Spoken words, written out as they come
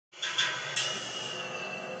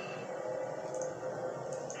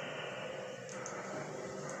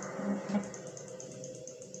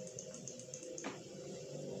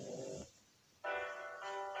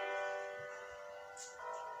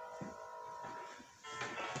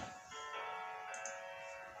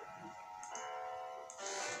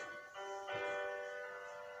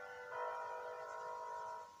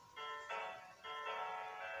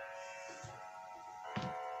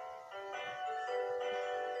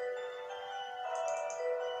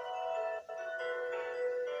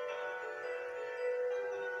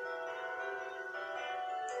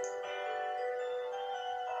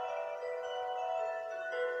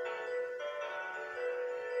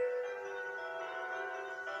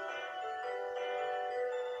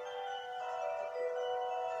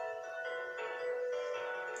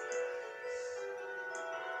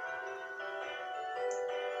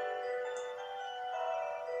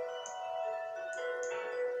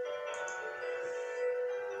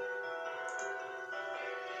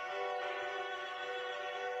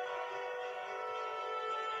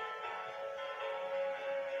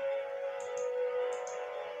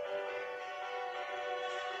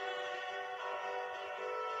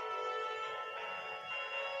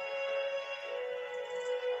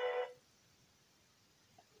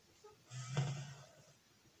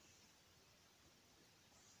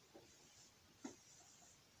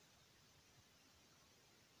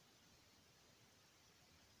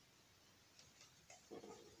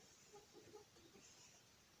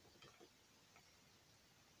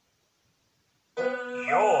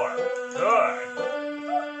You're good.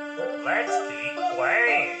 Let's keep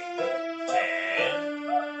playing. 10,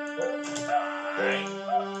 9,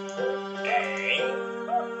 8,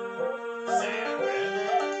 7,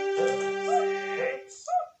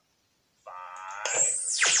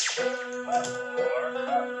 6, 5, 4,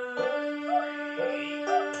 3,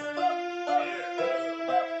 2,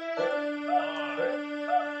 1.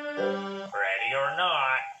 Ready or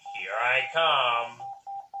not, here I come.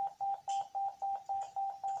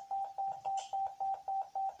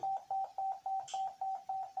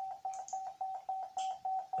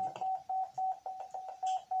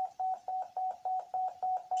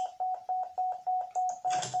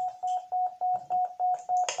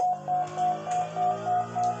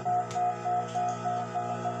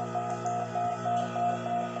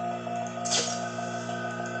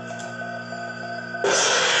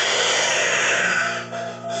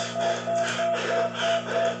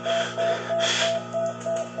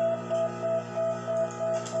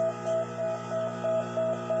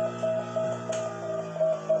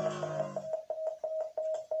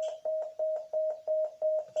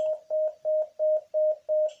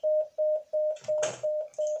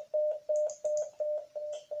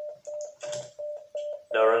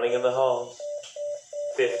 No running in the halls.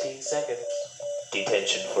 15 seconds.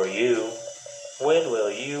 Detention for you. When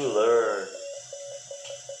will you learn?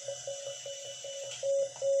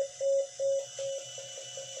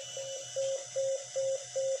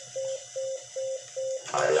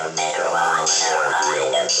 I am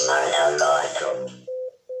welcome.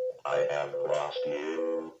 I have lost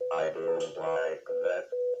you. I don't like that.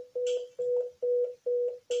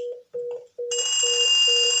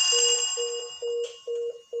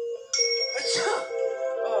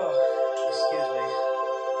 Oh, excuse me.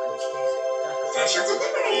 I'm sneezing. Special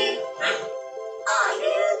delivery. Oh,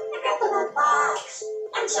 man, I got the wrong box.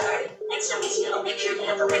 I'm sorry. Next time I see you, I'll make sure to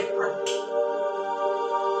have the right one.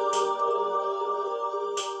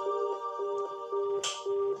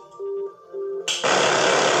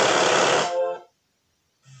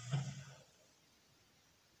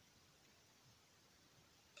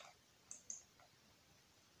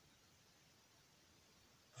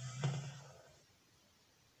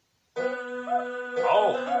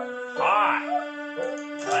 Oh, hi.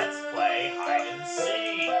 Let's play hide and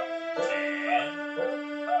seek. 10, 9,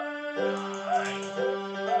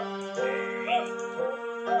 8,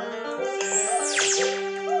 7,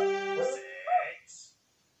 6,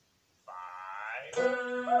 5, 4,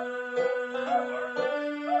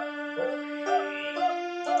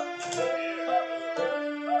 3, 2,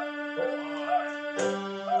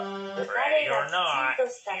 1. Ready or not,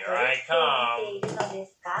 here I come.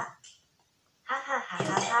 はははは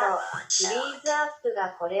は。フリーズアップ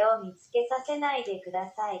がこれを見つけさせないでくだ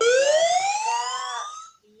さい。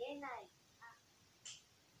見えない。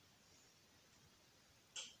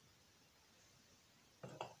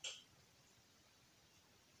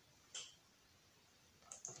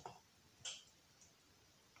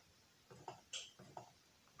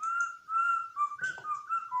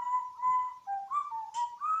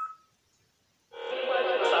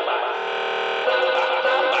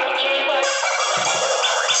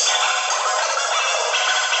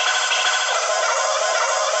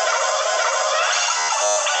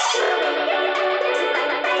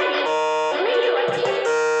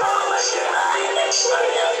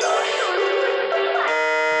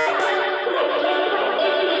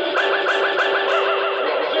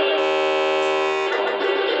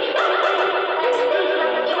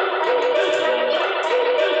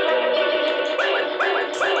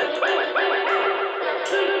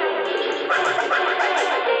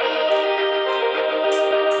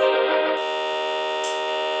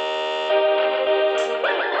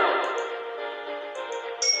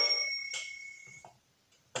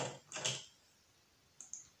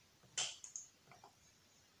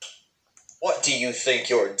What do you think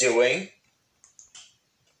you're doing?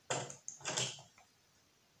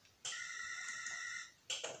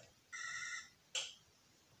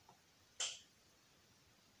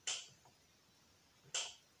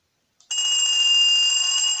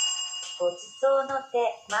ごちそうの手、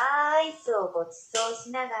アイスをごちそうし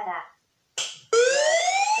ながら。やっ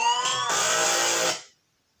たー。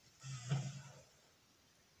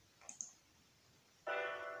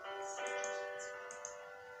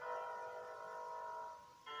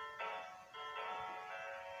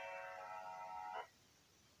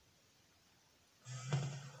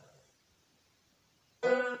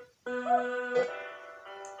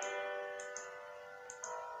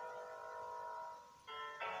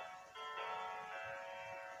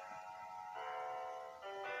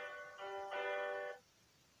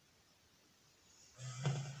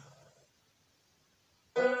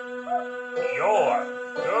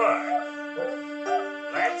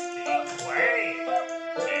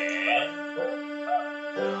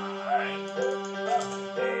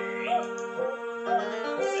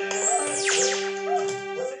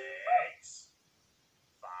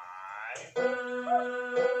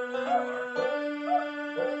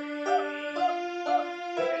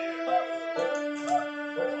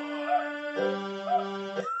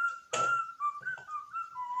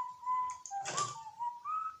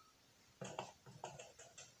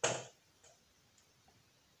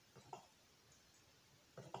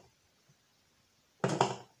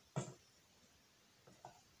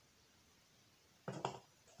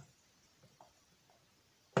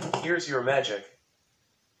Here's your magic.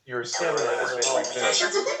 Your stamina has been refilled. Special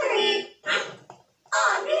delivery!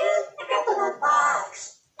 Oh, dude, I got the wrong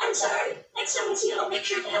box. I'm sorry. Next time we see you, I'll make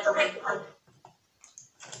sure to have the right one.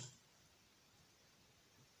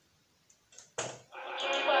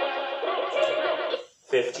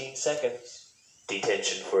 15 seconds.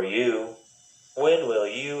 Detention for you. When will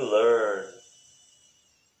you learn?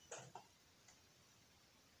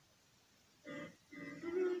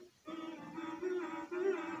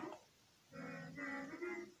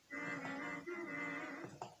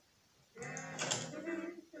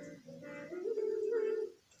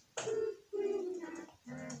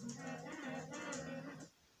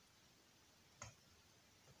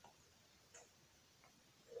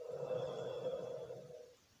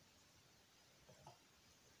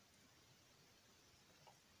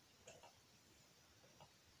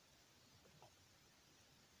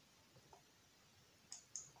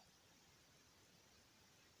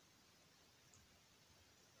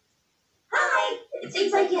 Hi! It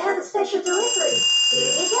seems like you have a special delivery.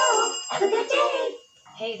 Here you go. Have a good day.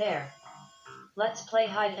 Hey there. Let's play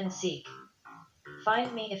hide and seek.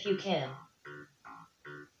 Find me if you can.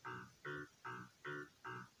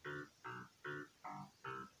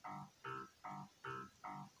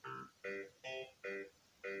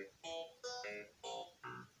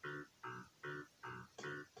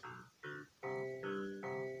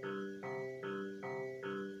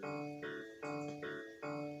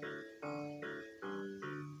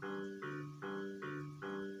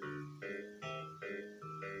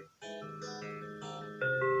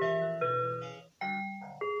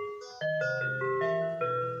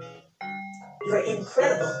 You're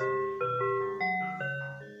incredible.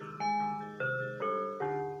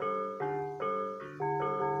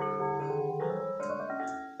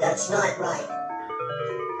 That's not right.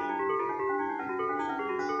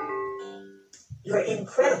 You're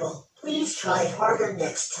incredible. Please try harder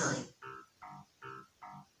next time.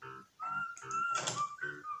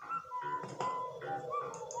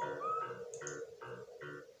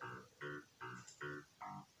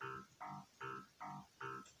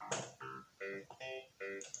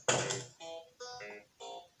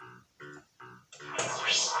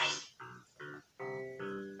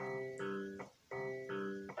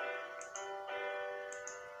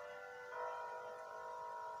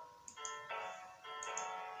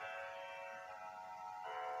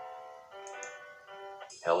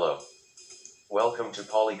 Hello. Welcome to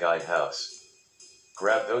Polyguide House.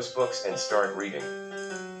 Grab those books and start reading.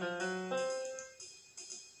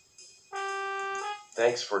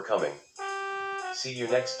 Thanks for coming. See you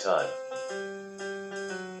next time.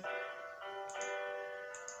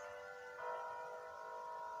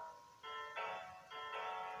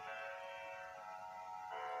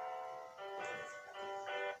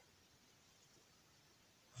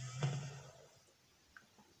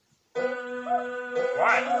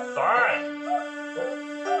 What fun!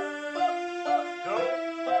 Go.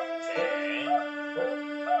 10, 9,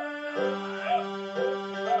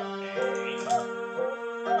 8, 7,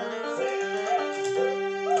 6,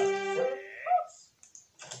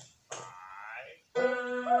 5,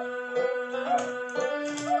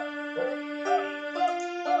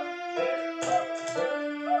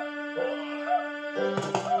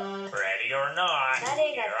 Ready or not,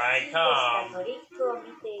 誰 here が I きちんとした come. トリックを見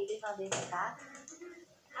ているのですか？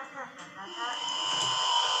ははははは。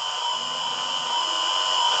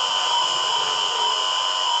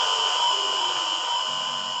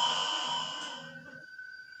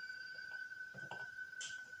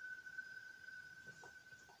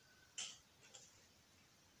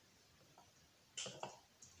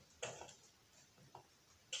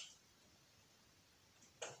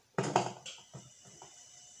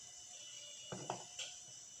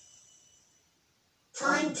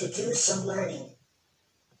Time to do some learning.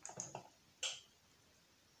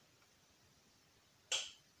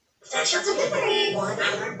 Special delivery. Want to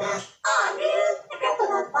learn math? Oh, dude, I got the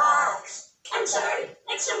wrong box. I'm sorry.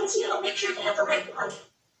 Next time we see you, I'll make sure to have the right one.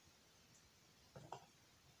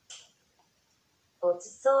 ごち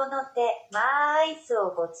そうの手、アイスを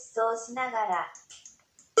ごちそうしながら。やっ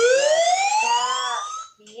た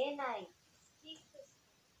ー。見えない。スティック。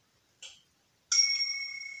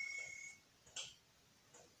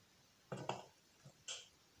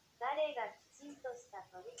誰がきちんとした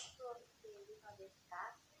トリックを見ているのですか？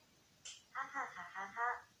はははは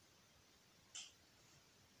は。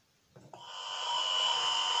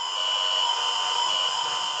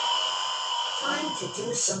Time to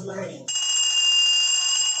do some learning.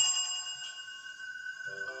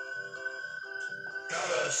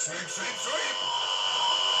 Gotta sweep, sweep, sweep.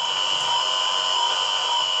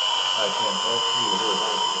 I can help you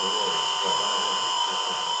with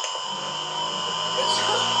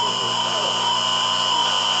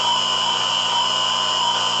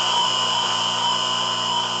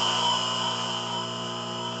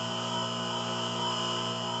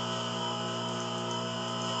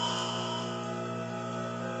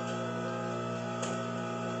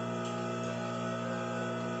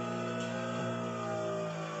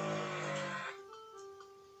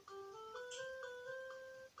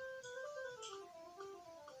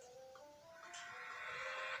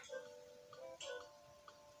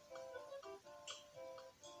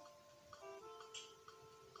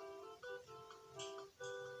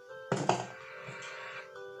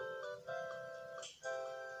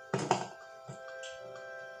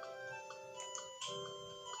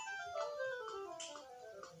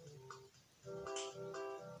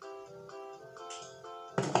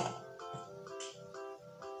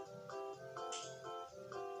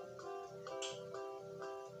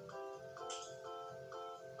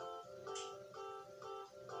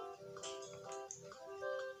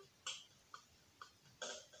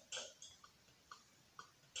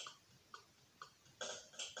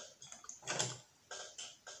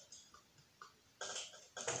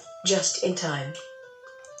Just in time.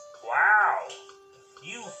 Wow,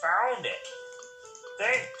 you found it.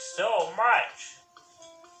 Thanks so much.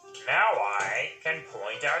 Now I can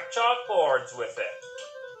point out chalkboards with it.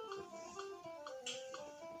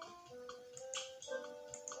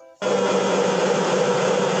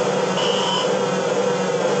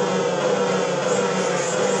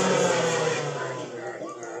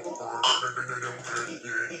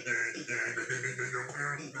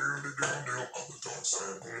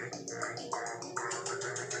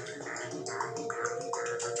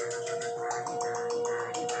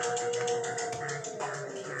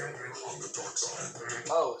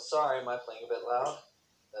 Oh, sorry, am I playing a bit loud?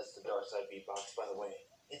 That's the Dark Side beatbox, by the way.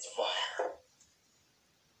 It's fire.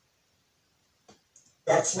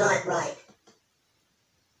 That's not right.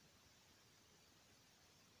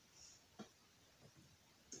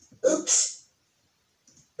 Oops.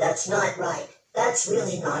 That's not right. That's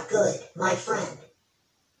really not good, my friend.